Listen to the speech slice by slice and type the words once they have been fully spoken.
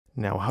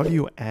Now, how do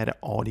you add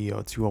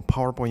audio to a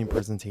PowerPoint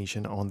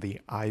presentation on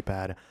the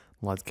iPad?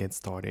 Let's get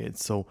started.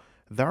 So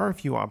there are a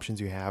few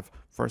options you have.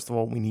 First of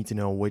all, we need to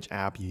know which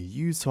app you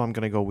use. So I'm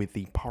going to go with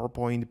the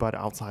PowerPoint, but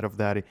outside of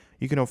that,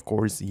 you can of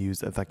course use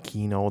the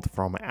Keynote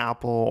from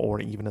Apple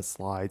or even the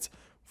slides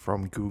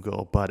from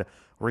Google. But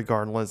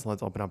regardless,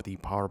 let's open up the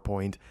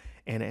PowerPoint.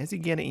 And as you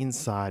get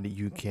inside,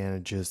 you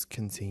can just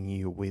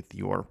continue with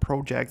your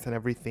projects and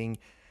everything.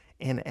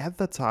 And at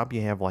the top,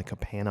 you have like a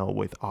panel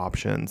with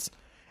options.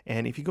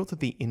 And if you go to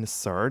the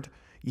insert,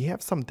 you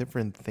have some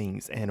different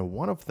things. And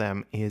one of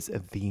them is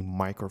the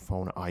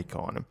microphone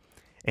icon.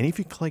 And if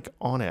you click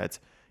on it,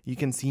 you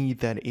can see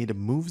that it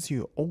moves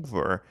you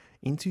over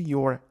into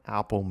your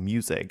Apple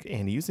Music.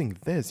 And using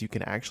this, you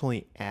can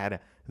actually add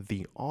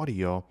the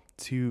audio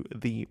to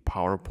the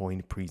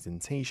PowerPoint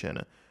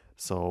presentation.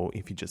 So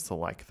if you just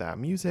select that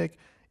music,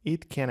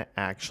 it can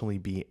actually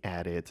be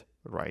added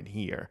right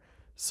here.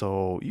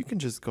 So you can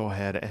just go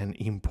ahead and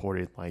import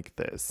it like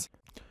this.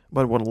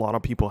 But what a lot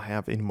of people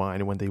have in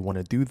mind when they want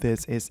to do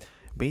this is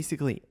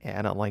basically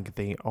add like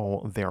their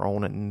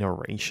own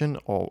narration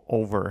all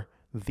over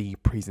the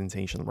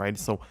presentation, right?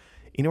 So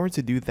in order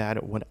to do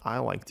that, what I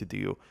like to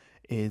do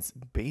is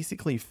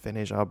basically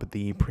finish up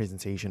the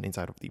presentation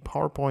inside of the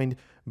PowerPoint,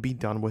 be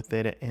done with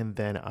it, and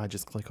then I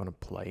just click on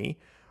play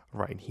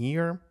right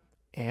here,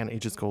 and it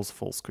just goes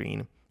full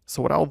screen.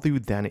 So what I'll do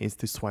then is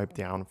to swipe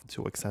down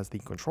to access the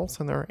control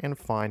center and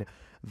find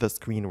the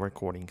screen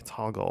recording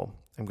toggle.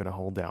 I'm going to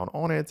hold down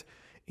on it,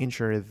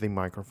 ensure the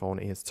microphone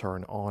is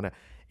turned on,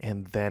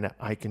 and then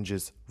I can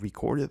just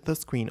record the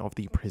screen of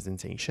the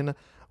presentation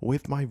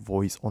with my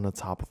voice on the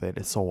top of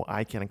it. So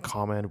I can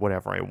comment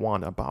whatever I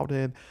want about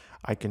it.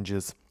 I can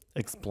just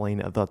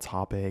explain the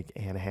topic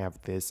and have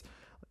this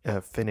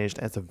finished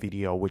as a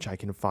video, which I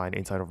can find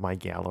inside of my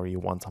gallery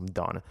once I'm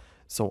done.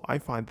 So I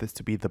find this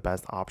to be the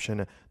best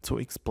option to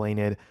explain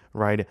it,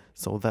 right?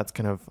 So that's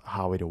kind of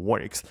how it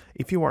works.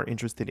 If you are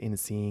interested in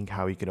seeing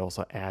how you could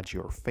also add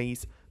your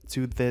face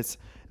to this,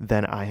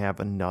 then I have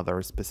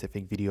another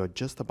specific video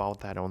just about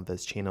that on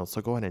this channel.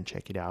 So go ahead and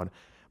check it out.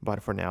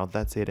 But for now,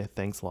 that's it.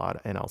 Thanks a lot,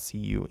 and I'll see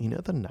you in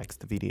the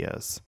next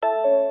videos.